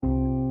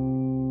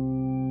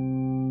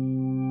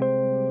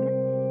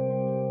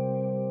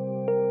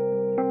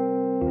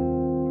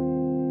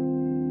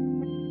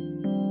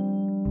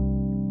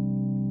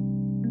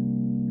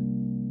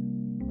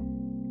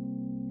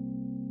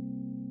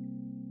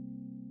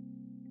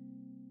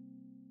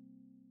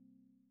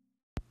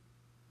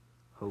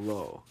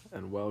Hello,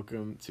 and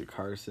welcome to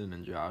Carson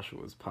and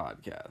Joshua's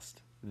podcast,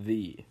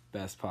 the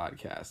best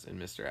podcast in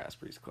Mr.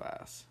 Asprey's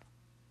class.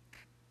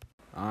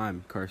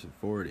 I'm Carson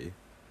Forty.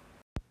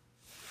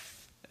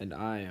 And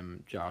I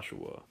am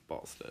Joshua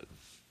Ballstead.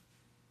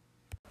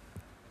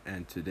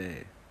 And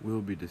today,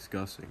 we'll be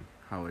discussing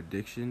how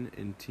addiction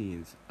in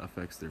teens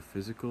affects their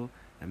physical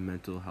and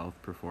mental health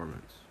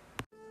performance.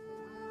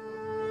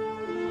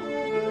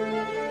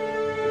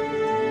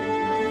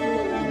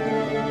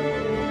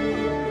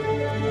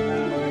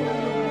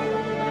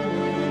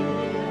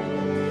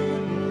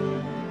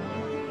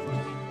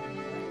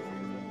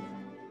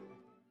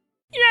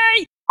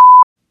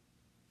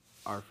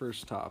 Our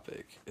first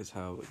topic is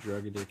how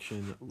drug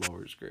addiction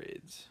lowers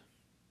grades.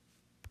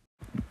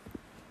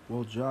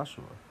 Well,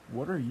 Joshua,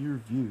 what are your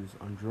views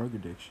on drug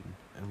addiction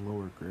and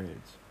lower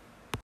grades?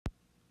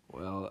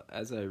 Well,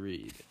 as I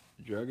read,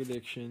 drug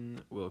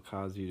addiction will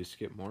cause you to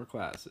skip more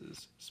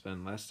classes,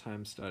 spend less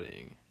time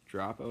studying,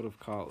 drop out of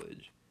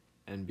college,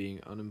 and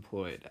being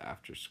unemployed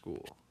after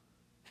school.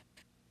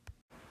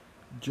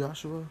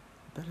 Joshua,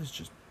 that is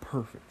just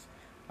perfect.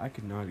 I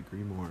could not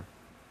agree more.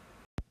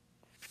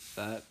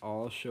 That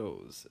all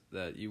shows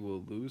that you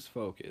will lose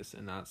focus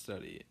and not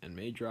study, and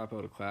may drop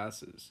out of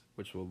classes,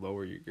 which will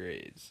lower your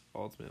grades,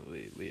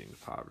 ultimately leading to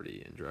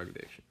poverty and drug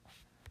addiction.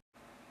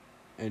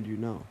 And you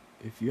know,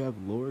 if you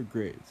have lower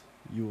grades,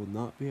 you will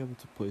not be able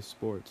to play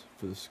sports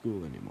for the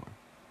school anymore.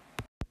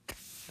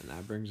 And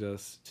that brings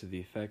us to the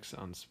effects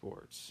on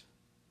sports.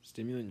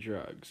 Stimulant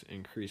drugs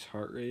increase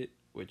heart rate,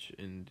 which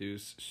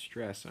induce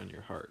stress on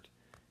your heart.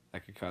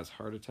 That could cause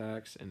heart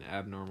attacks and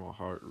abnormal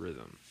heart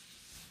rhythm.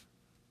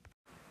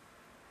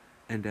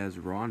 And as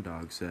Ron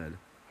Dog said,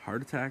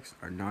 heart attacks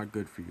are not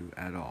good for you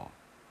at all.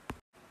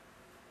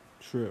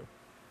 True.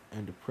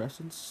 And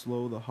depressants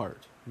slow the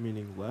heart,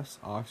 meaning less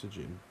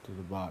oxygen to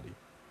the body.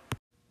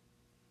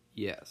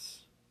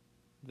 Yes.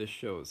 This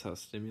shows how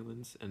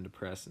stimulants and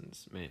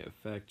depressants may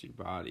affect your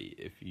body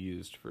if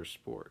used for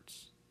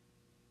sports.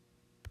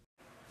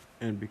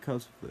 And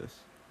because of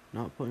this,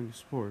 not playing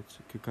sports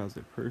could cause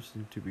a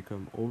person to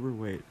become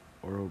overweight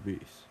or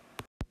obese.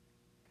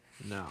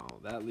 Now,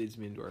 that leads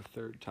me into our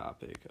third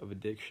topic of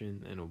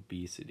addiction and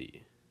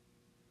obesity.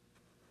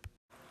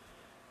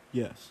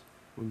 Yes,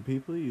 when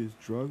people use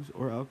drugs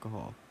or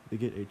alcohol, they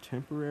get a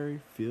temporary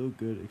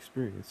feel-good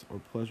experience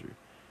or pleasure,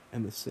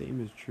 and the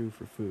same is true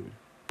for food.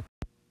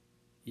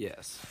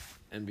 Yes,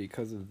 and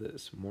because of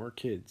this, more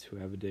kids who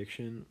have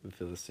addiction will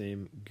feel the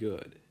same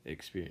good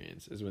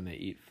experience as when they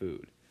eat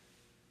food.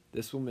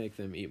 This will make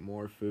them eat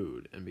more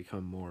food and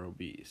become more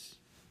obese.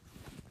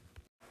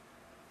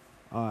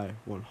 I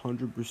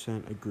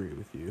 100% agree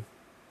with you.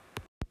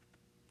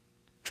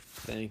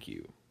 Thank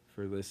you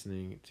for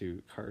listening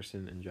to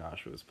Carson and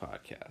Joshua's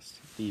podcast,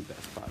 the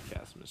best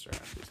podcast in Mr.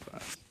 Ashley's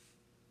class.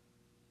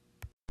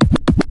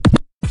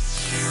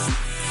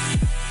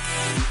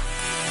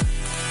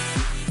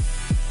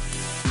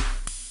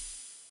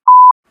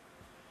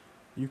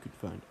 You can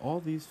find all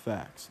these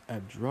facts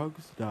at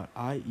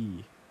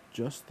drugs.ie,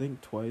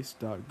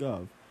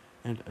 justthinktwice.gov,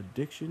 and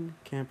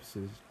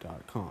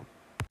addictioncampuses.com.